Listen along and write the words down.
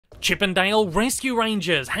Chip 'n Dale Rescue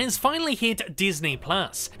Rangers has finally hit Disney+,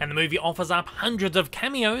 and the movie offers up hundreds of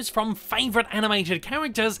cameos from favourite animated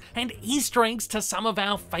characters and Easter eggs to some of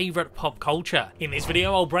our favourite pop culture. In this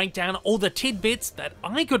video I'll break down all the tidbits that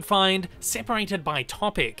I could find, separated by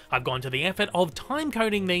topic. I've gone to the effort of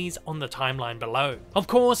time-coding these on the timeline below. Of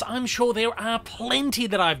course, I'm sure there are plenty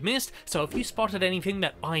that I've missed, so if you spotted anything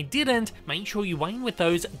that I didn't, make sure you weigh in with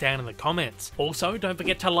those down in the comments. Also, don't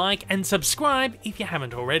forget to like and subscribe if you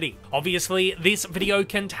haven't already. Obviously, this video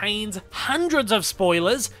contains hundreds of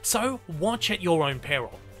spoilers, so watch at your own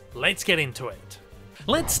peril. Let's get into it.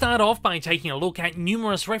 Let's start off by taking a look at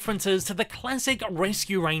numerous references to the classic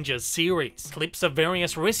Rescue Rangers series. Clips of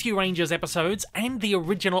various Rescue Rangers episodes and the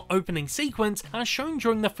original opening sequence are shown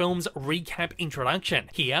during the film's recap introduction.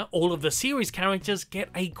 Here, all of the series characters get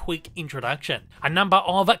a quick introduction. A number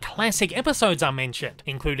of classic episodes are mentioned,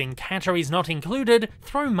 including Cattery's Not Included,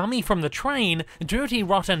 Throw Mummy from the Train, Dirty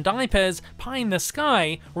Rotten Diapers, Pie in the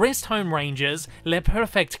Sky, Rest Home Rangers, Le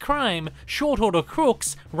Perfect Crime, Short Order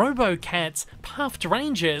Crooks, Robo-Cats, Puffed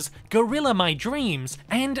Rangers, Gorilla My Dreams,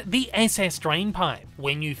 and the SS Drainpipe.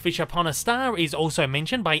 When You Fish Upon a Star is also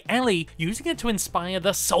mentioned by Ellie, using it to inspire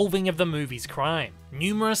the solving of the movie's crime.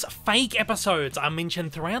 Numerous fake episodes are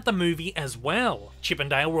mentioned throughout the movie as well. Chip 'n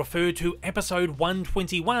Dale refer to episode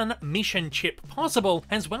 121, Mission Chip Possible,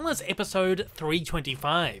 as well as episode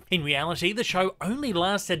 325. In reality, the show only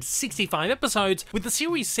lasted 65 episodes, with the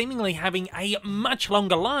series seemingly having a much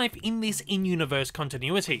longer life in this in-universe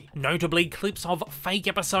continuity. Notably, clips of fake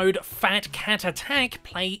episode Fat Cat Attack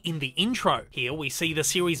play in the intro. Here we see the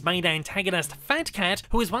series' main antagonist Fat Cat,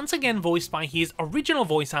 who is once again voiced by his original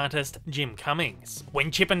voice artist, Jim Cummings.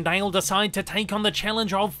 When Chip 'n Dale decide to take on the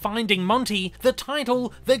challenge of finding Monty, the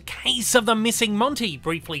title, The Case of the Missing Monty,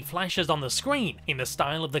 briefly flashes on the screen, in the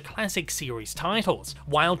style of the classic series titles.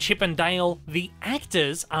 While Chip 'n Dale, the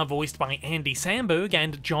actors, are voiced by Andy Samberg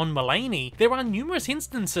and John Mulaney, there are numerous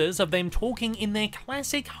instances of them talking in their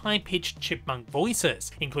classic high-pitched chipmunk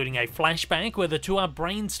voices, including a flashback where the two are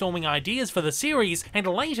brainstorming ideas for the series, and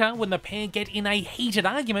later when the pair get in a heated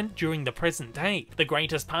argument during the present day. The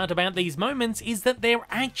greatest part about these moments is that they're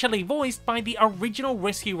actually voiced by the original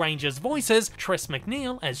Rescue Rangers voices, Tress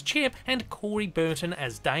MacNeille as Chip and Corey Burton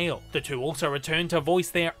as Dale. The two also return to voice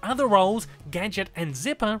their other roles, Gadget and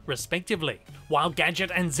Zipper, respectively. While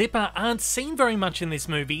Gadget and Zipper aren't seen very much in this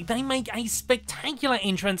movie, they make a spectacular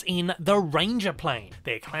entrance in the Ranger Plane,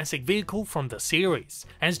 their classic vehicle from the series.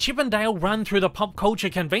 As Chip 'n Dale run through the pop culture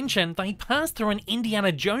convention, they pass through an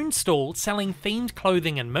Indiana Jones stall selling themed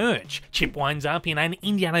clothing and merch. Chip winds up in an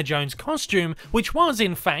Indiana Jones costume, which was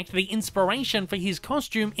in fact the inspiration for his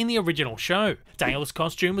costume in the original show. Dale's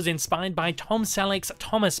costume was inspired by Tom Selleck's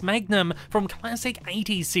Thomas Magnum from classic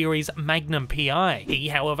 80s series Magnum P.I. He,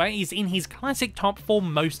 however, is in his classic top for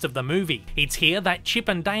most of the movie. It's here that Chip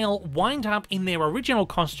and Dale wind up in their original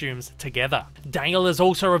costumes together. Dale is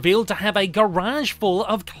also revealed to have a garage full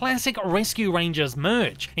of classic Rescue Rangers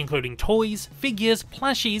merch, including toys, figures,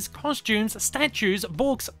 plushies, costumes, statues,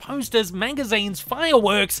 books, posters, magazines,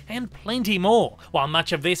 fireworks, and plenty more. While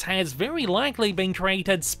much of this has very likely been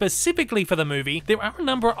created specifically for the movie, there are a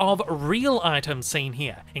number of real items seen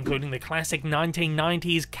here, including the classic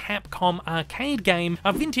 1990s Capcom arcade game,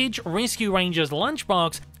 a vintage Rescue Rangers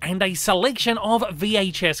lunchbox, and a selection of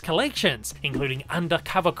VHS collections, including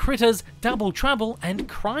Undercover Critters, Double Trouble, and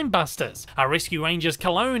Crime Busters. A Rescue Rangers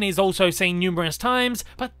cologne is also seen numerous times,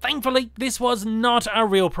 but thankfully this was not a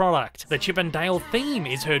real product. The Chip 'n Dale theme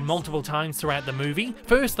is heard multiple times throughout the movie.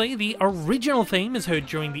 Firstly, the original theme is heard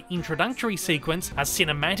during the introductory sequence. A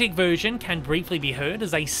cinematic version can briefly be heard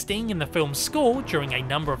as a sting in the film's score during a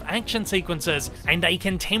number of action sequences, and a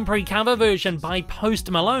contemporary cover version by Post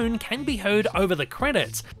Malone can be heard over the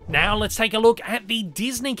credits. Now let's take a look at the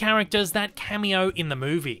Disney characters that cameo in the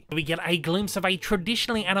movie. We get a glimpse of a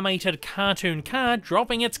traditionally animated cartoon car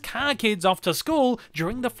dropping its car kids off to school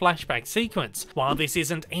during the flashback sequence. While this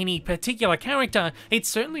isn't any particular character, it's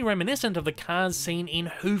certainly reminiscent of the cars seen in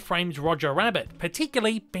Who Framed Roger Rabbit,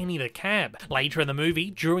 particularly Benny the Cab. Later in the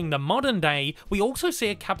movie, during the modern day, we also see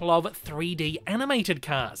a couple of 3D animated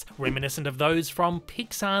cars, reminiscent of those from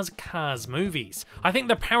Pixar's Cars movies. I think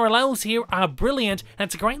the parallels here are brilliant, and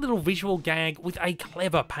it's a great little visual gag with a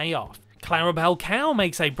clever payoff. Clarabelle Cow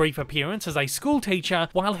makes a brief appearance as a school teacher,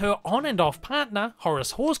 while her on and off partner,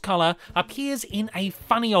 Horace Horsecollar, appears in a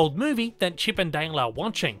funny old movie that Chip and Dale are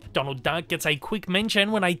watching. Donald Duck gets a quick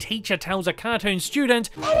mention when a teacher tells a cartoon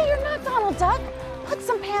student, "Eddie, you're not Donald Duck. Put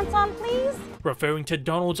some pants on, please." referring to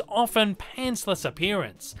Donald's often pantsless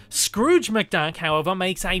appearance. Scrooge McDuck, however,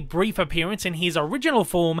 makes a brief appearance in his original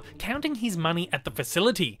form, counting his money at the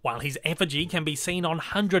facility, while his effigy can be seen on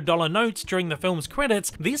 $100 notes during the film's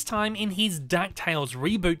credits, this time in his DuckTales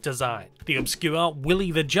reboot design. The obscure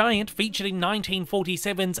Willie the Giant, featured in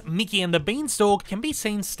 1947's Mickey and the Beanstalk, can be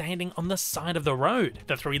seen standing on the side of the road.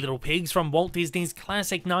 The three little pigs from Walt Disney's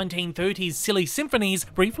classic 1930s Silly Symphonies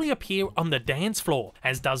briefly appear on the dance floor,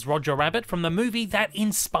 as does Roger Rabbit from the movie that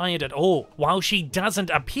inspired it all. While she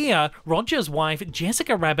doesn't appear, Roger's wife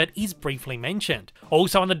Jessica Rabbit is briefly mentioned.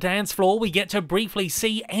 Also on the dance floor, we get to briefly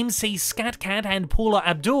see MC Scat Cat and Paula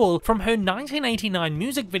Abdul from her 1989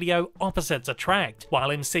 music video Opposites Attract.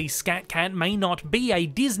 While MC Scat Cat may not be a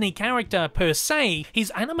Disney character per se,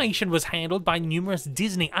 his animation was handled by numerous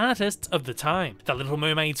Disney artists of the time. The Little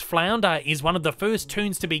Mermaid's Flounder is one of the first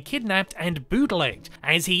tunes to be kidnapped and bootlegged.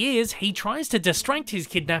 As he tries to distract his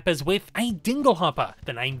kidnappers with a dinglehopper,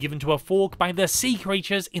 the name given to a fork by the sea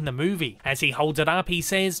creatures in the movie. As he holds it up, he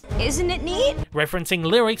says, "Isn't it neat?" referencing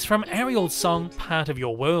lyrics from Ariel's song Part of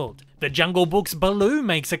Your World. The Jungle Book's Baloo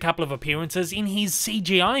makes a couple of appearances in his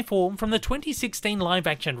CGI form from the 2016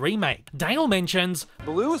 live-action remake. Dale mentions,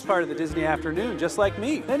 "Baloo was part of the Disney Afternoon, just like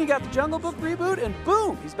me. Then he got the Jungle Book reboot and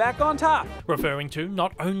boom, he's back on top." Referring to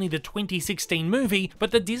not only the 2016 movie, but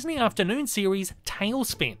the Disney Afternoon series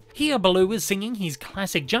Tailspin. Here Baloo is singing his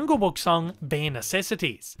classic Jungle Book song, Bare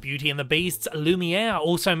Necessities. Beauty and the Beast's Lumiere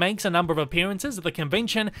also makes a number of appearances at the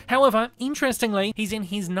convention. However, interestingly, he's in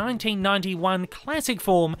his 1991 classic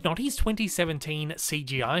form, not his 2017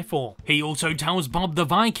 CGI form. He also tells Bob the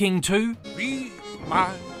Viking to be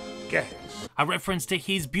my guest, a reference to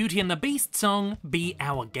his Beauty and the Beast song, Be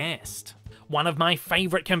Our Guest. One of my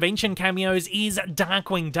favourite convention cameos is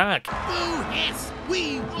Darkwing Duck. Boo hiss!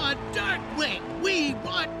 We want Darkwing! We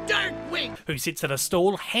want Darkwing! Who sits at a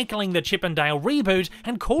stall heckling the Chip and Dale reboot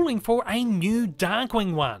and calling for a new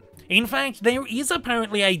Darkwing one. In fact, there is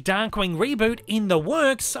apparently a Darkwing reboot in the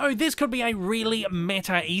works, so this could be a really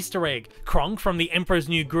meta Easter egg. Kronk from The Emperor's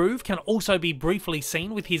New Groove can also be briefly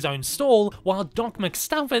seen with his own stall, while Doc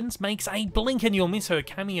McStuffins makes a blink and you'll miss her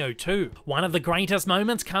cameo too. One of the greatest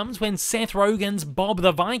moments comes when Seth Rogen's Bob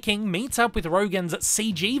the Viking meets up with Rogen's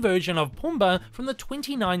CG version of Pumbaa from the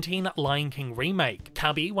 2019 Lion King remake.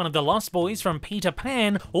 Cubby, one of the Lost Boys from Peter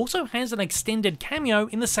Pan, also has an extended cameo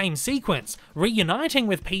in the same sequence, reuniting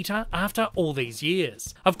with Peter after all these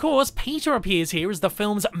years. Of course, Peter appears here as the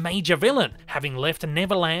film's major villain, having left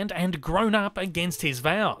Neverland and grown up against his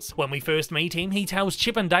vows. When we first meet him, he tells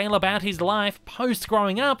Chip and Dale about his life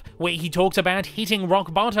post-growing up, where he talks about hitting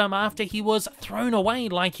rock bottom after he was thrown away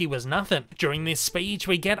like he was nothing. During this speech,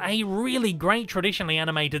 we get a really great traditionally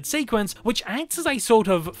animated sequence, which acts as a sort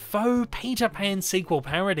of faux Peter Pan sequel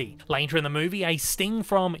parody. Later in the movie, a sting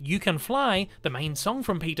from You Can Fly, the main song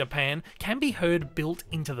from Peter Pan, can be heard built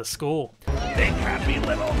into the score. Think happy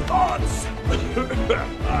little thoughts!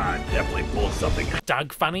 Definitely pulled something.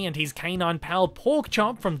 Doug Funny and his canine pal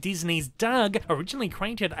Porkchop from Disney's Doug, originally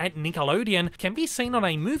created at Nickelodeon, can be seen on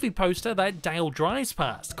a movie poster that Dale drives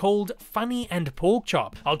past, called Funny and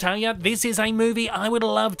Porkchop. I'll tell ya, this is a movie I would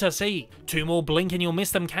love to see. Two more Blink and You'll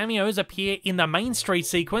Miss Them cameos appear in the Main Street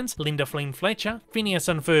sequence, Linda Flynn Fletcher, Phineas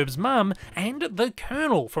and Ferb's mum, and the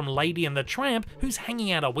Colonel from Lady and the Tramp, who's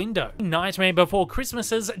hanging out a window. Nightmare Before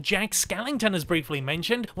Christmas's Jack Skellington is briefly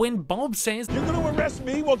mentioned when Bob says, "You're gonna arrest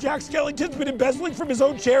me while Jack Skellington's been embezzling from his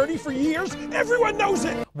own charity for years? Everyone knows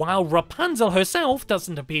it!" While Rapunzel herself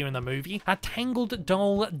doesn't appear in the movie, a Tangled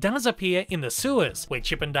doll does appear in the sewers, where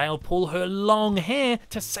Chip and Dale pull her long hair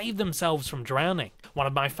to save themselves from drowning. One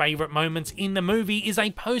of my favourite moments in the movie is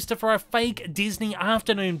a poster for a fake Disney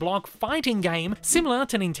Afternoon block fighting game similar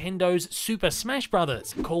to Nintendo's Super Smash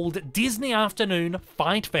Bros. Called Disney Afternoon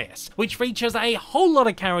Fight Fest, which features a whole lot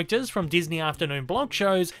of characters from Disney Afternoon block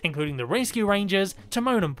shows, including the Rescue Rangers,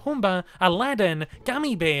 Timon and Pumbaa, Aladdin,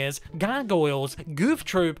 Gummy Bears, Gargoyles, Goof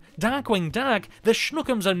Troop, Darkwing Duck, the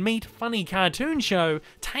Schnookums and Meat Funny Cartoon Show,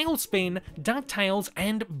 Tailspin, DuckTales,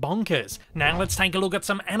 and Bonkers. Now let's take a look at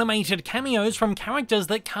some animated cameos from characters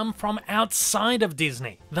that come from outside of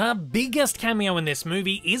Disney. The biggest cameo in this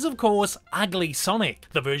movie is, of course, Ugly Sonic,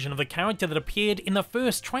 the version of the character that appeared in the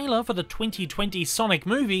first trailer for the 2020 Sonic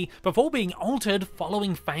movie before being altered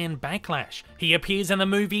following fan backlash. He appears in the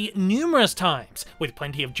movie numerous times, with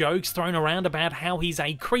plenty of jokes thrown around about how he's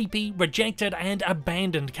a creepy, rejected, and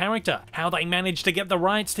abandoned character. How they managed to get the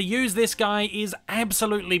rights to use this guy is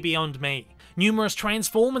absolutely beyond me. Numerous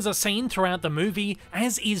Transformers are seen throughout the movie,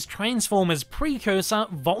 as is Transformers precursor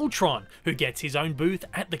Voltron, who gets his own booth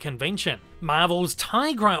at the convention. Marvel's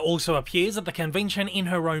Tigra also appears at the convention in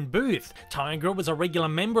her own booth. Tigra was a regular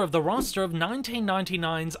member of the roster of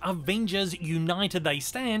 1999's Avengers United They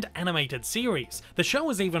Stand animated series. The show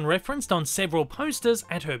was even referenced on several posters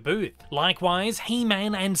at her booth. Likewise,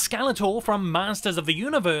 He-Man and Skeletor from Masters of the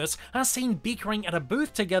Universe are seen bickering at a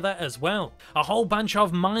booth together as well. A whole bunch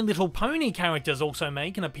of My Little Pony characters also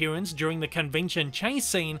make an appearance during the convention chase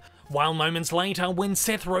scene, while moments later, when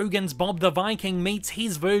Seth Rogen's Bob the Viking meets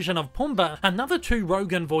his version of Pumbaa, another two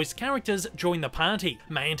Rogen-voiced characters join the party,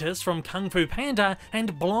 Mantis from Kung Fu Panda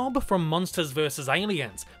and Blob from Monsters vs.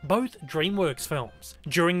 Aliens, both DreamWorks films.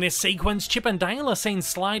 During this sequence, Chip and Dale are seen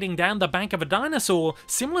sliding down the back of a dinosaur,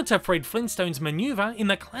 similar to Fred Flintstone's maneuver in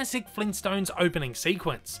the classic Flintstones opening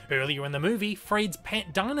sequence. Earlier in the movie, Fred's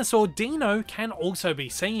pet dinosaur Dino can also be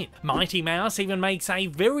seen. Mighty Mouse even makes a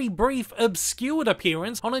very brief, obscured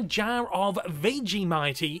appearance on a jar of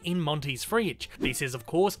Vegemite in Monty's fridge. This is, of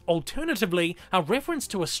course, alternatively, a reference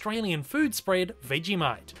to Australian food spread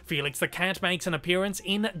Vegemite. Felix the cat makes an appearance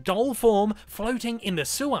in doll form, floating in the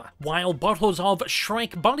sewer, while bottles of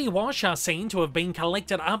Shrek body wash are seen to have been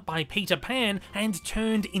collected up by Peter Pan and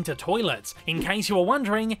turned into toilets. In case you were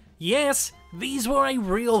wondering, yes, these were a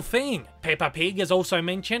real thing. Peppa Pig is also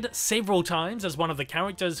mentioned several times as one of the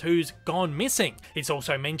characters who's gone missing. It's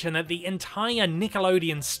also mentioned that the entire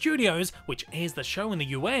Nickelodeon studios, which airs the show in the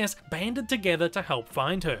US, banded together to help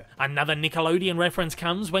find her. Another Nickelodeon reference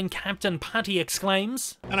comes when Captain Putty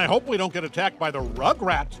exclaims, And I hope we don't get attacked by the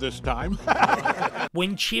Rugrats this time.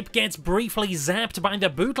 when Chip gets briefly zapped by the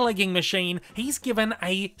bootlegging machine, he's given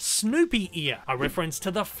a Snoopy ear, a reference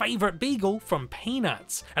to the favourite beagle from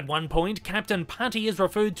Peanuts. At one point, Captain Putty is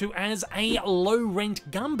referred to as a low-rent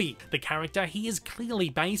Gumby, the character he is clearly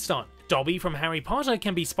based on. Dobby from Harry Potter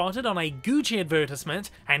can be spotted on a Gucci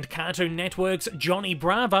advertisement, and Cartoon Network's Johnny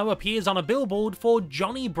Bravo appears on a billboard for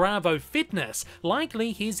Johnny Bravo Fitness,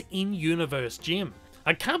 likely his in-universe gym.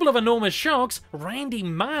 A couple of enormous shocks, Randy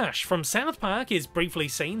Marsh from South Park is briefly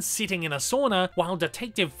seen sitting in a sauna, while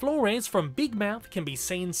Detective Flores from Big Mouth can be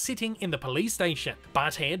seen sitting in the police station.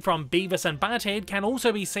 Butthead from Beavis and Butthead can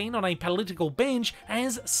also be seen on a political bench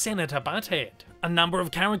as Senator Butthead. A number of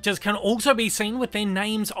characters can also be seen with their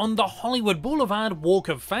names on the Hollywood Boulevard Walk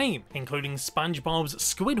of Fame, including SpongeBob's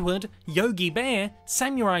Squidward, Yogi Bear,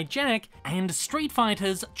 Samurai Jack, and Street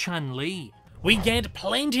Fighter's Chun-Li. We get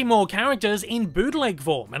plenty more characters in bootleg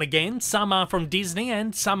form, and again, some are from Disney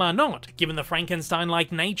and some are not. Given the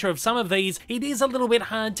Frankenstein-like nature of some of these, it is a little bit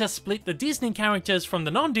hard to split the Disney characters from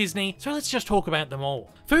the non-Disney, so let's just talk about them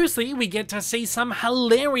all. Firstly, we get to see some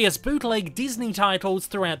hilarious bootleg Disney titles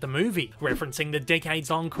throughout the movie, referencing the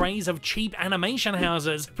decades-long craze of cheap animation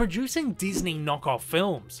houses producing Disney knockoff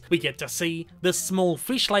films. We get to see The Small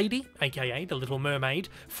Fish Lady, aka The Little Mermaid,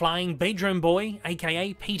 Flying Bedroom Boy,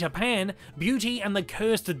 aka Peter Pan, Beauty and the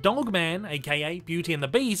Cursed Dog Man, aka Beauty and the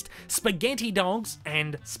Beast, Spaghetti Dogs,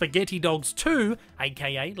 and Spaghetti Dogs 2,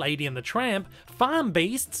 aka Lady and the Tramp, Farm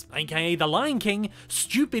Beasts, aka The Lion King,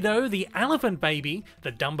 Stupido the Elephant Baby,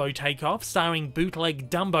 The Dumbo Takeoff starring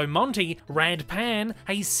bootleg Dumbo Monty, Rad Pan,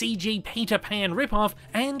 a CG Peter Pan ripoff,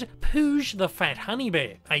 and Pooge the Fat Honey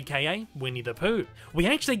Bear, aka Winnie the Pooh. We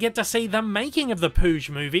actually get to see the making of the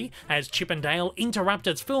Pooge movie as Chip and Dale interrupt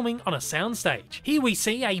its filming on a soundstage. Here we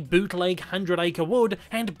see a bootleg 100 Acre Wood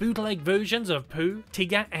and bootleg versions of Pooh,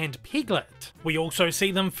 Tigger and Piglet. We also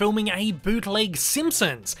see them filming a bootleg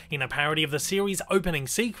Simpsons in a parody of the series' opening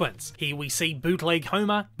sequence. Here we see bootleg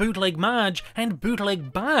Homer, bootleg Marge, and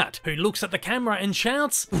bootleg Bart, who looks at the camera and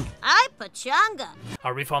shouts, Ay pachanga!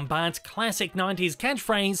 a riff on Bart's classic 90s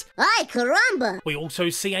catchphrase, Ay caramba! We also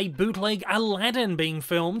see a bootleg Aladdin being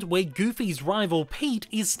filmed where Goofy's rival Pete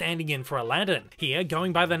is standing in for Aladdin, here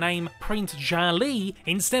going by the name Prince Jali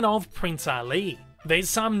instead of Prince Ali.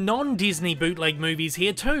 There's some non-Disney bootleg movies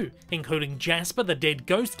here too, including Jasper the Dead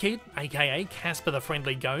Ghost Kid, aka Casper the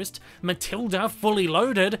Friendly Ghost, Matilda Fully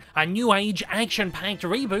Loaded, a new age action-packed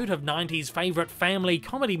reboot of 90s favourite family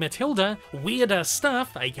comedy Matilda, Weirder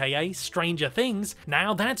Stuff, aka Stranger Things,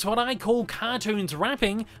 Now That's What I Call Cartoons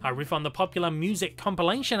Rapping, a riff on the popular music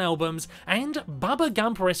compilation albums, and Bubba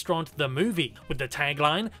Gump Restaurant the Movie, with the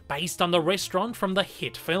tagline, based on the restaurant from the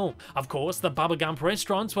hit film. Of course, the Bubba Gump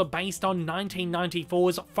restaurants were based on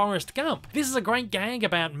 1994's Forrest Gump. This is a great gag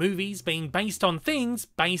about movies being based on things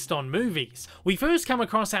based on movies. We first come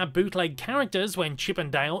across our bootleg characters when Chip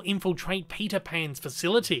and Dale infiltrate Peter Pan's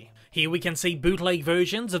facility. Here we can see bootleg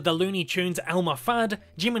versions of the Looney Tunes Elmer Fudd,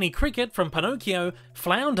 Jiminy Cricket from Pinocchio,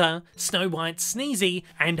 Flounder, Snow White Sneezy,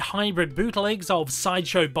 and hybrid bootlegs of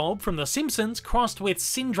Sideshow Bob from The Simpsons crossed with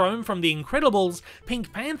Syndrome from The Incredibles,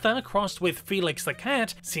 Pink Panther crossed with Felix the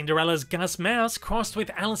Cat, Cinderella's Gus Mouse crossed with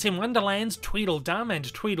Alice in Wonderland's Tweedledum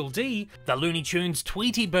and Tweedledee, the Looney Tunes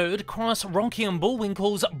Tweety Bird cross Rocky and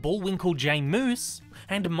Bullwinkle's Bullwinkle J. Moose,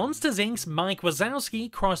 and Monsters Inc.'s Mike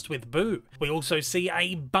Wazowski crossed with Boo. We also see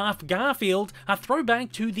a buff Garfield, a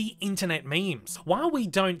throwback to the internet memes. While we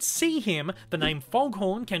don't see him, the name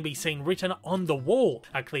Foghorn can be seen written on the wall,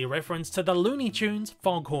 a clear reference to the Looney Tunes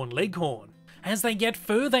Foghorn Leghorn. As they get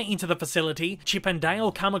further into the facility, Chip and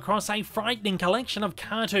Dale come across a frightening collection of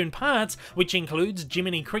cartoon parts, which includes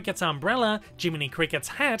Jiminy Cricket's umbrella, Jiminy Cricket's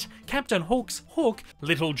hat, Captain Hook's hook,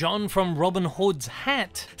 Little John from Robin Hood's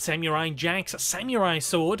hat, Samurai Jack's samurai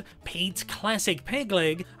sword, Pete's classic peg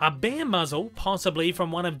leg, a bear muzzle, possibly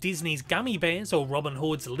from one of Disney's Gummy Bears or Robin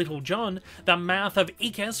Hood's Little John, the mouth of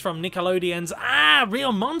Ickis from Nickelodeon's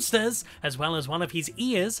Real Monsters, as well as one of his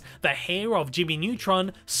ears, the hair of Jimmy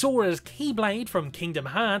Neutron, Sora's Keyblade from Kingdom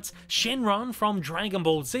Hearts, Shenron from Dragon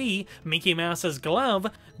Ball Z, Mickey Mouse's glove,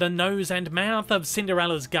 the nose and mouth of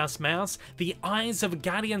Cinderella's Gus Mouse, the eyes of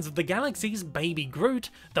Guardians of the Galaxy's Baby Groot,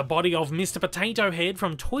 the body of Mr. Potato Head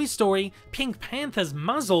from Toy Story, Pink Panther's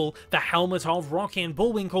muzzle, the helmet of Rocky and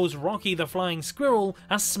Bullwinkle's Rocky the Flying Squirrel,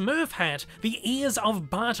 a Smurf hat, the ears of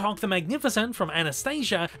Bartok the Magnificent from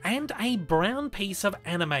Anastasia, and a brown piece of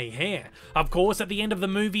anime hair. Of course, at the end of the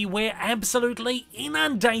movie, we're absolutely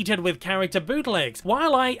inundated with character bootlegs.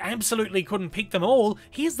 While I absolutely couldn't pick them all,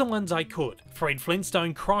 here's the ones I could. Fred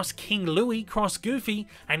Flintstone cross King Louie cross Goofy,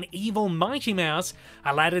 an evil Mighty Mouse,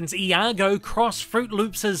 Aladdin's Iago cross Fruit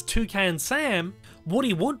Loops' Toucan Sam,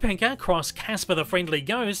 Woody Woodpecker cross Casper the Friendly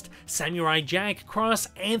Ghost, Samurai Jack cross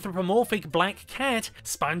Anthropomorphic Black Cat,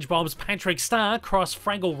 SpongeBob's Patrick Star cross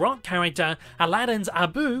Fraggle Rock character, Aladdin's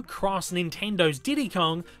Abu cross Nintendo's Diddy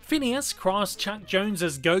Kong, Phineas cross Chuck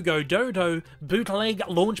Jones's Go-Go Dodo, bootleg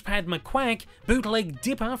Launchpad McQuack, bootleg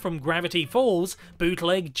Dipper from Gravity Falls,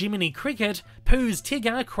 bootleg Jiminy Cricket, Pooh's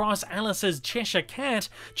Tigger cross Alice's Cheshire Cat,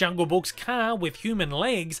 Jungle Book's car with human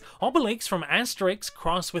legs, Obelix from Asterix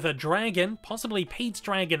cross with a dragon, possibly Pete's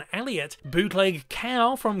Dragon Elliot, bootleg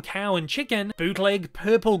Cow from Cow and Chicken, bootleg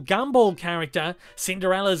Purple Gumball character,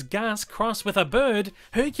 Cinderella's Gus cross with a bird,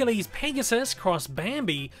 Hercules Pegasus cross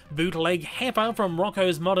Bambi, bootleg Heifer from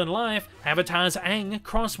Rocco's Modern Life, Avatar's Aang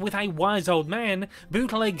cross with a wise old man,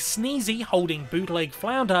 bootleg Sneezy holding bootleg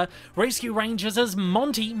Flounder, Rescue Rangers'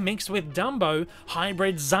 Monty mixed with Dumbo,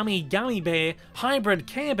 hybrid Zummy Gummy Bear, hybrid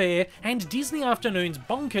Care Bear, and Disney Afternoon's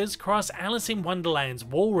Bonkers cross Alice in Wonderland's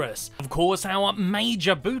Walrus. Of course, our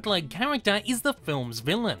major bootleg character is the film's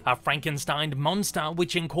villain, a Frankenstein monster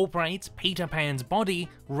which incorporates Peter Pan's body,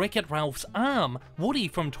 Wreck-It Ralph's arm, Woody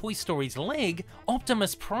from Toy Story's leg,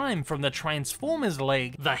 Optimus Prime from the Transformers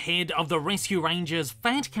leg, the head of the Rescue Rangers'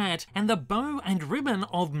 Fat Cat, and the bow and ribbon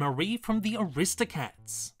of Marie from the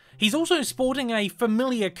Aristocats. He's also sporting a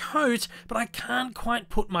familiar coat, but I can't quite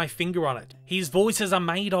put my finger on it. His voices are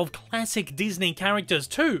made of classic Disney characters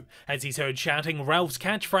too, as he's heard shouting Ralph's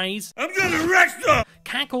catchphrase, "I'm gonna wreck them!"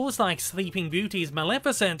 Cackles like Sleeping Beauty's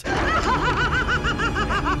Maleficent,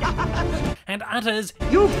 and utters,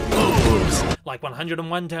 "You fools!" like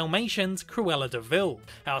 101 Dalmatians' Cruella de Vil.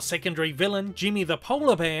 Our secondary villain, Jimmy the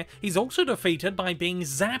Polar Bear, is also defeated by being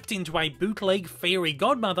zapped into a bootleg fairy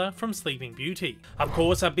godmother from Sleeping Beauty. Of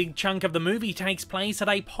course, a big chunk of the movie takes place at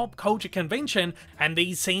a pop culture convention, and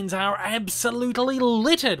these scenes are absolutely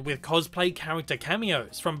littered with cosplay character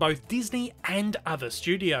cameos from both Disney and other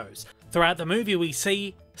studios. Throughout the movie we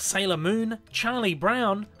see Sailor Moon, Charlie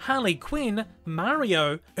Brown, Harley Quinn,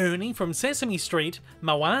 Mario, Ernie from Sesame Street,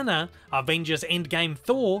 Moana, Avengers Endgame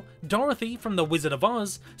Thor, Dorothy from The Wizard of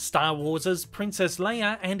Oz, Star Wars' Princess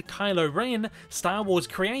Leia and Kylo Ren, Star Wars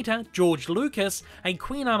creator George Lucas, a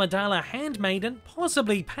Queen Amidala handmaiden,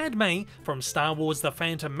 possibly Padme from Star Wars The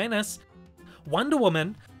Phantom Menace, Wonder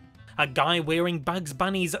Woman, a guy wearing Bugs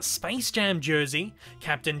Bunny's Space Jam jersey,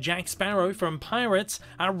 Captain Jack Sparrow from Pirates,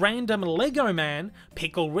 a random Lego Man,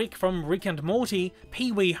 Pickle Rick from Rick and Morty,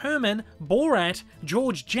 Pee Wee Herman, Borat,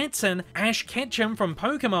 George Jetson, Ash Ketchum from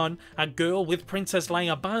Pokemon, a girl with Princess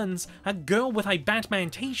Leia buns, a girl with a Batman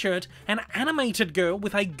t-shirt, an animated girl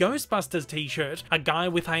with a Ghostbusters t-shirt, a guy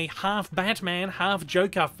with a half Batman, half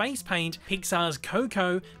Joker face paint, Pixar's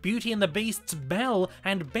Coco, Beauty and the Beast's Belle,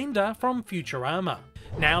 and Bender from Futurama.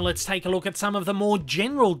 Now let's take a look at some of the more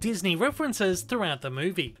general Disney references throughout the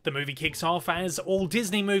movie. The movie kicks off, as all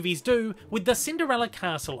Disney movies do, with the Cinderella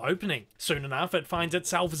castle opening. Soon enough, it finds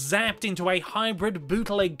itself zapped into a hybrid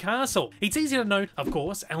bootleg castle. It's easy to note, of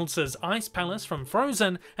course, Elsa's Ice Palace from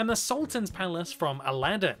Frozen and the Sultan's Palace from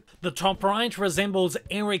Aladdin. The top right resembles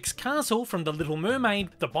Eric's castle from The Little Mermaid.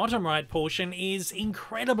 The bottom right portion is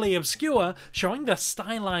incredibly obscure, showing the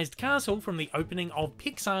stylized castle from the opening of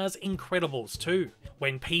Pixar's Incredibles 2.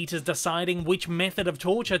 When Pete is deciding which method of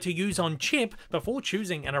torture to use on Chip before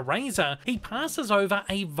choosing an eraser, he passes over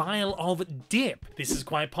a vial of dip. This is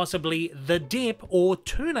quite possibly the dip or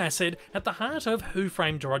toon acid at the heart of Who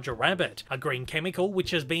Framed Roger Rabbit, a green chemical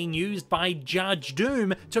which is being used by Judge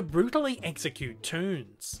Doom to brutally execute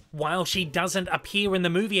toons. While she doesn't appear in the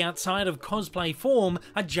movie outside of cosplay form,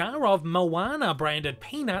 a jar of Moana branded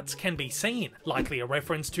peanuts can be seen, likely a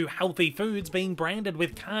reference to healthy foods being branded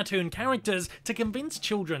with cartoon characters to convince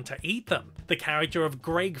children to eat them. The character of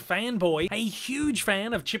Greg Fanboy, a huge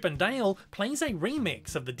fan of Chip and Dale, plays a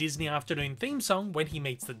remix of the Disney Afternoon theme song when he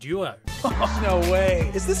meets the duo. No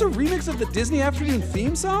way! Is this a remix of the Disney Afternoon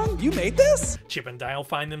theme song? You made this? Chip and Dale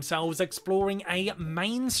find themselves exploring a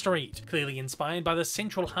main street, clearly inspired by the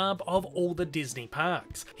central hub of all the Disney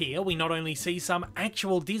parks. Here we not only see some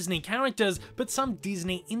actual Disney characters, but some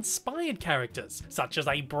Disney-inspired characters, such as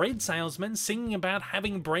a bread salesman singing about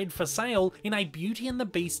having bread for sale in a Beauty and the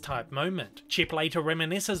Beast type moment. Chip later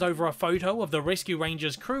reminisces over a photo of the Rescue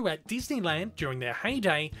Rangers crew at Disneyland during their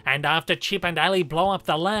heyday, and after Chip and Ally blow up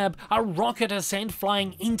the lab, a rocket is sent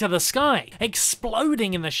flying into the sky,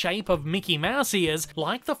 exploding in the shape of Mickey Mouse ears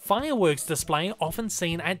like the fireworks display often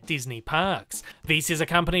seen at Disney parks. This is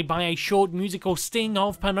accompanied by a short musical sting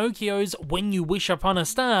of Pinocchio's When You Wish Upon a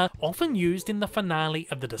Star, often used in the finale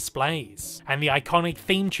of the displays, and the iconic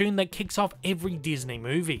theme tune that kicks off every Disney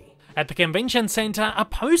movie. At the convention center, a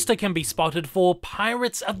poster can be spotted for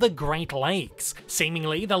Pirates of the Great Lakes,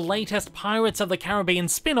 seemingly the latest Pirates of the Caribbean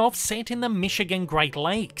spin-off set in the Michigan Great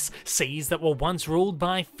Lakes, seas that were once ruled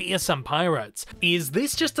by fearsome pirates. Is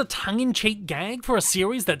this just a tongue-in-cheek gag for a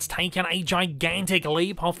series that's taken a gigantic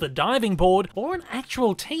leap off the diving board, or an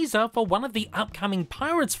actual teaser for one of the upcoming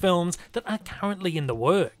Pirates films that are currently in the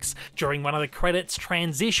works? During one of the credits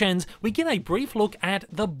transitions, we get a brief look at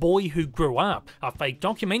The Boy Who Grew Up, a fake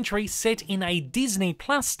documentary set in a Disney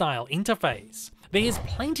Plus style interface. There's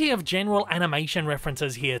plenty of general animation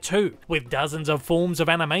references here too, with dozens of forms of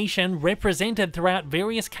animation represented throughout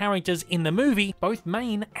various characters in the movie, both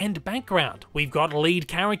main and background. We've got lead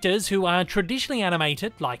characters who are traditionally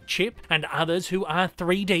animated, like Chip, and others who are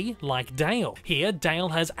 3D, like Dale. Here, Dale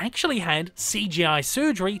has actually had CGI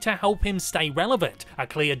surgery to help him stay relevant, a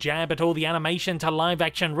clear jab at all the animation to live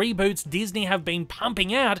action reboots Disney have been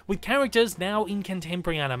pumping out, with characters now in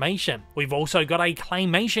contemporary animation. We've also got a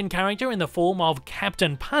claymation character in the form of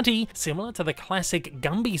Captain Putty, similar to the classic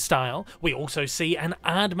Gumby style. We also see an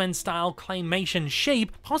Aardman style claymation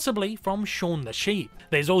sheep, possibly from Shaun the Sheep.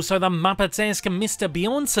 There's also the Muppets-esque Mr.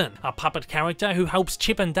 Bjornson, a puppet character who helps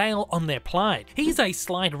Chip and Dale on their plight. He's a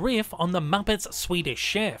slight riff on the Muppets' Swedish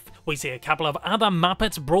Chef. We see a couple of other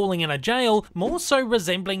Muppets brawling in a jail, more so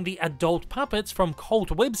resembling the adult puppets from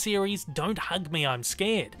cult web series Don't Hug Me, I'm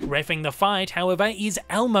Scared. Reffing the fight, however, is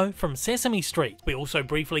Elmo from Sesame Street. We also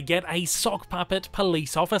briefly get a sock puppet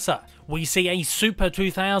police officer. We see a Super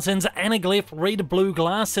 2000s anaglyph red blue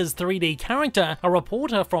glasses 3D character, a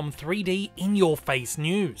reporter from 3D In Your Face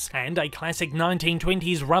News, and a classic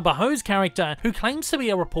 1920s rubber hose character who claims to be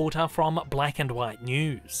a reporter from Black and White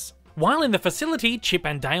News. While in the facility, Chip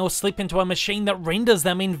and Dale slip into a machine that renders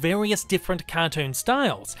them in various different cartoon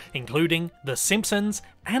styles, including The Simpsons,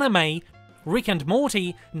 anime, Rick and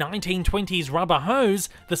Morty, 1920s rubber hose,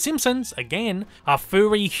 The Simpsons, again, a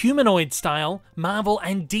furry humanoid style, Marvel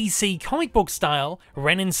and DC comic book style,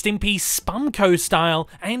 Ren and Stimpy Spumco style,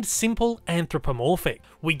 and simple anthropomorphic.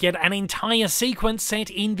 We get an entire sequence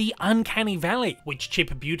set in the Uncanny Valley, which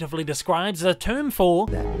Chip beautifully describes as a term for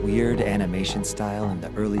that weird animation style in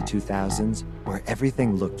the early 2000s where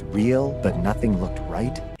everything looked real but nothing looked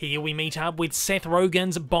right. Here we meet up with Seth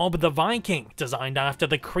Rogen's Bob the Viking, designed after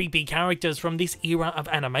the creepy characters from this era of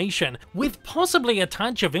animation, with possibly a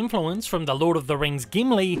touch of influence from the Lord of the Rings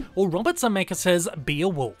Gimli or Robert Zemeckis'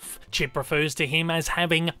 Beowulf. Chip refers to him as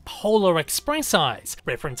having Polar Express eyes,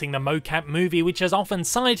 referencing the mocap movie which is often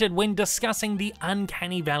cited when discussing the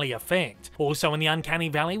Uncanny Valley effect. Also in the Uncanny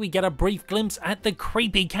Valley, we get a brief glimpse at the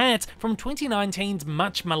creepy cat from 2019's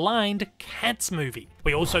much maligned Cats movie.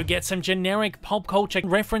 We also get some generic pop culture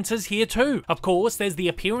references here too. Of course, there's the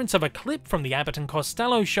appearance of a clip from the Abbott and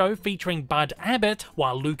Costello show featuring Bud Abbott,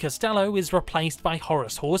 while Lou Costello is replaced by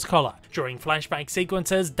Horace Horsecollar. During flashback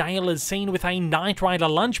sequences, Dale is seen with a Knight Rider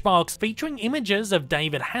lunchbox featuring images of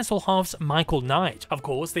David Hasselhoff's Michael Knight. Of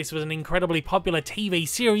course, this was an incredibly popular TV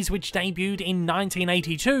series which debuted in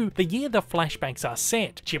 1982, the year the flashbacks are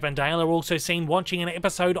set. Chip and Dale are also seen watching an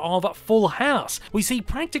episode of Full House. We see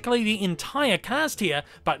practically the entire cast here,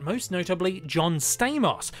 but most notably John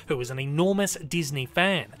Stamos, who is an enormous Disney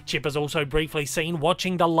fan. Chip is also briefly seen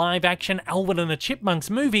watching the live-action Alvin and the Chipmunks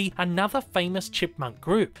movie, another famous chipmunk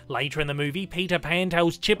group. Later in the movie, Peter Pan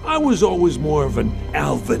tells Chip, I was always more of an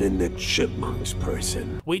Alvin and the Chipmunks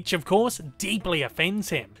person. Which of course deeply offends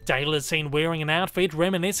him. Dale is seen wearing an outfit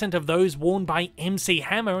reminiscent of those worn by MC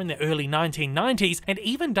Hammer in the early 1990s, and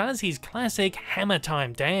even does his classic Hammer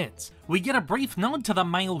Time dance. We get a brief nod to the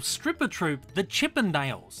male stripper troupe, the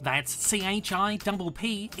Chippendales. That's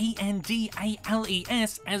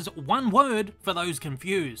CHIPPENDALES as one word for those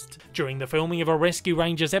confused. During the filming of a Rescue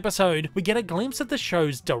Rangers episode, we get a glimpse of the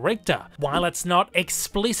show's director. While it's not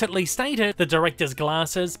explicitly stated, the director's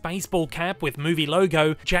glasses, baseball cap with movie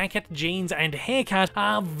logo, jacket, jeans, and haircut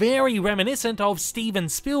are very reminiscent of Steven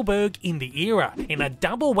Spielberg in the era. In a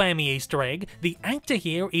double whammy Easter egg, the actor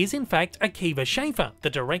here is in fact Akiva Schaffer, the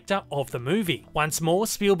director of the movie. Once more,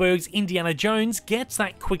 Spielberg's Indiana Jones gets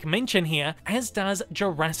that quick mention here, as does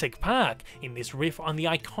Jurassic Park, in this riff on the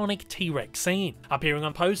iconic T-Rex scene. Appearing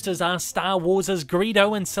on posters are Star Wars'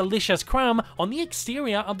 Greedo and Silicious Crumb on the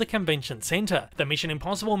exterior of the convention center. The Mission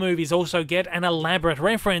Impossible movies also get an elaborate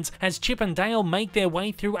reference, as Chip and Dale make their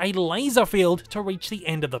way through a laser field to reach the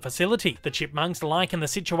end of the facility. The Chipmunks liken the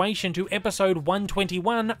situation to episode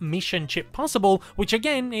 121, Mission Chip Possible, which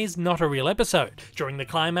again is not a real episode. During the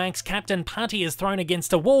climax, Captain Putty is thrown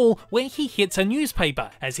against a wall where he hits a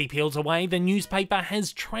newspaper. As he peels away, the newspaper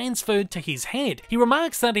has transferred to his head. He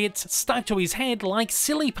remarks that it's stuck to his head like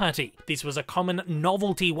Silly Putty. This was a common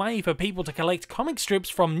novelty way for people to collect comic strips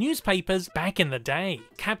from newspapers back in the day.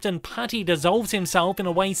 Captain Putty dissolves himself in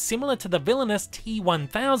a way similar to the villainous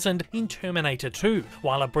T-1000 in Terminator 2,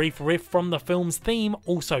 while a brief riff from the film's theme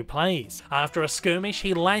also plays. After a skirmish,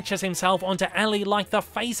 he latches himself onto Ali like the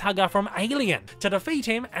facehugger from Alien. To defeat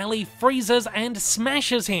him, Ali freezes and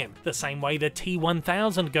smashes him, the same way the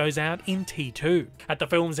T-1000 goes out in T2. At the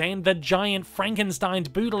film's end, the giant Frankenstein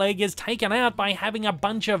bootleg is taken out by having a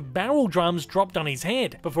bunch of barrel drums dropped on his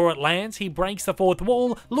head. Before it lands, he breaks the fourth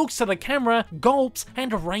wall, looks to the camera, gulps,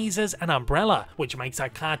 and raises an umbrella, which makes a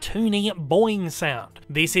cartoony boing sound.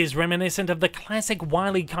 This is reminiscent of the classic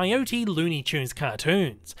Wile E. Coyote Looney Tunes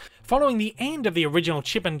cartoons. Following the end of the original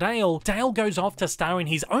Chip and Dale, Dale goes off to star in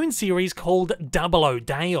his own series called 00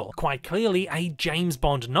 Dale, quite clearly a James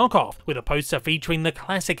Bond knockoff, with a poster featuring the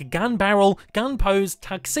classic gun barrel, gun pose,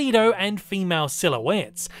 tuxedo, and female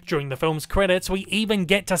silhouettes. During the film's credits, we even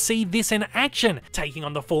get to see this in action, taking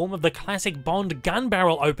on the form of the classic Bond gun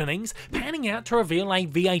barrel openings, panning out to reveal a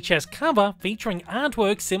VHS cover featuring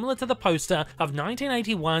artwork similar to the poster of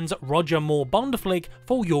 1981's Roger Moore Bond flick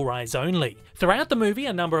For Your Eyes Only. Throughout the movie,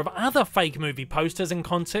 a number of other fake movie posters and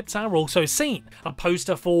concepts are also seen. A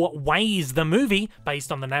poster for Waze the movie,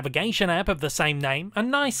 based on the navigation app of the same name, a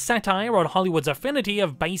nice satire on Hollywood's affinity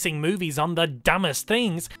of basing movies on the dumbest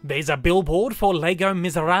things. There's a billboard for Lego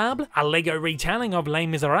Miserable, a Lego retelling of Les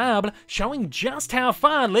Miserables, showing just how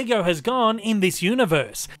far Lego has gone in this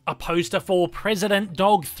universe. A poster for President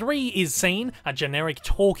Dog 3 is seen, a generic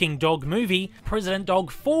talking dog movie. President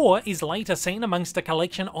Dog 4 is later seen amongst a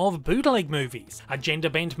collection of bootleg movies. A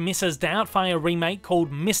gender-bent Mrs. Doubtfire remake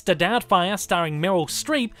called Mr. Doubtfire starring Meryl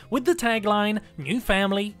Streep with the tagline, New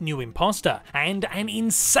Family, New Imposter, and an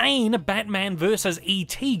insane Batman vs.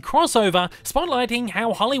 E.T. crossover spotlighting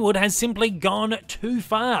how Hollywood has simply gone too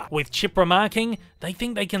far, with Chip remarking, they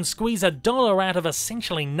think they can squeeze $1 out of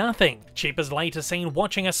essentially nothing. Chip is later seen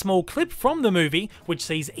watching a small clip from the movie, which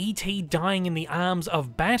sees E.T. dying in the arms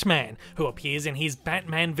of Batman, who appears in his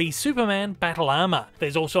Batman v Superman battle armor.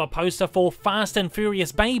 There's also a poster for Fast and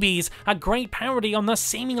Furious Babies, a great parody on the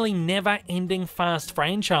seemingly never-ending Fast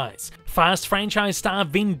franchise. Fast franchise star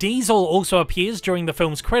Vin Diesel also appears during the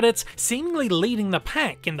film's credits, seemingly leading the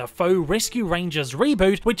pack in the faux Rescue Rangers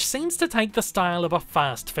reboot, which seems to take the style of a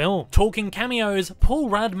Fast film. Talking cameos, Paul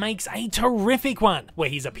Rudd makes a terrific one, where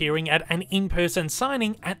he's appearing at an in-person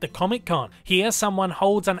signing at the Comic-Con. Here, someone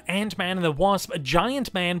holds an Ant-Man and the Wasp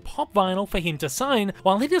Giant Man pop vinyl for him to sign,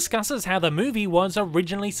 while he discusses how the movie was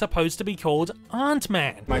originally supposed to be called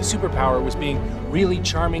Ant-Man. My superpower was being really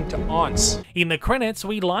charming to aunts. In the credits,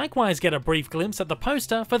 we likewise get a brief glimpse at the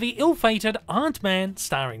poster for the ill-fated Ant-Man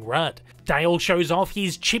starring Rudd. Dale shows off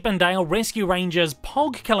his Chip 'n Dale Rescue Rangers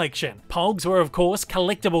Pog collection. Pogs were of course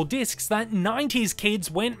collectible discs that 90s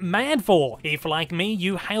kids went mad for. If like me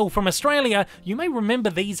you hail from Australia, you may remember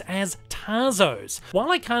these as Tarzos.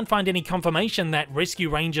 While I can't find any confirmation that Rescue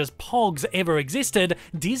Rangers Pogs ever existed,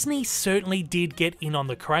 Disney certainly did get in on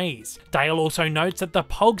the craze. Dale also notes that the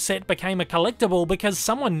Pog set became a collectible because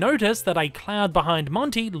someone noticed that a cloud behind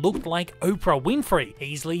Monty looked like Oprah Winfrey,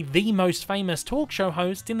 easily the most famous talk show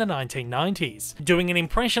host in the 1990s. Doing an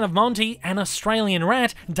impression of Monty, an Australian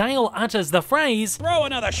rat, Dale utters the phrase, "Throw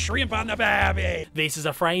another shrimp on the barbie." This is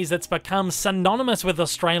a phrase that's become synonymous with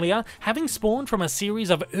Australia, having spawned from a series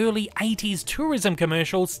of early 80s tourism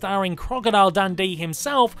commercials starring Crocodile Dundee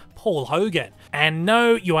himself, Paul Hogan. And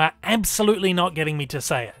no, you are absolutely not getting me to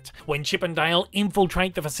say it. When Chip and Dale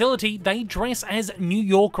infiltrate the facility, they dress as New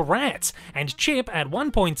York rats, and Chip at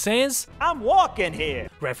one point says, "I'm walking here,"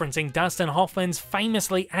 referencing Dustin Hoffman's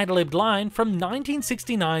famously ad-libbed line from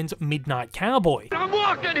 1969's Midnight Cowboy. I'm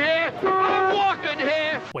walking here! I'm walking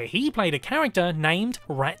here! Where he played a character named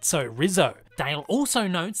Ratso Rizzo. Dale also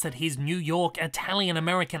notes that his New York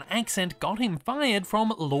Italian-American accent got him fired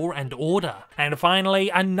from Law and Order. And finally,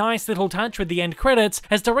 a nice little touch with the end credits,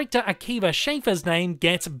 as director Akiva Schaffer's name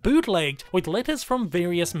gets bootlegged with letters from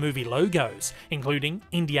various movie logos, including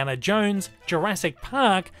Indiana Jones, Jurassic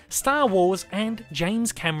Park, Star Wars, and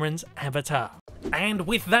James Cameron's Avatar. And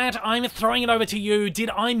with that, I'm throwing it over to you. Did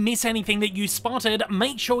I miss anything that you spotted?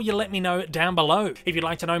 Make sure you let me know down below. If you'd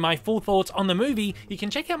like to know my full thoughts on the movie, you can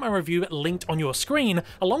check out my review linked on your screen,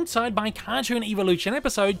 alongside my Cartoon Evolution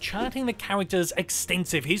episode charting the character's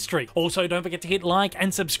extensive history. Also, don't forget to hit like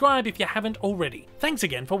and subscribe if you haven't already. Thanks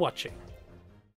again for watching.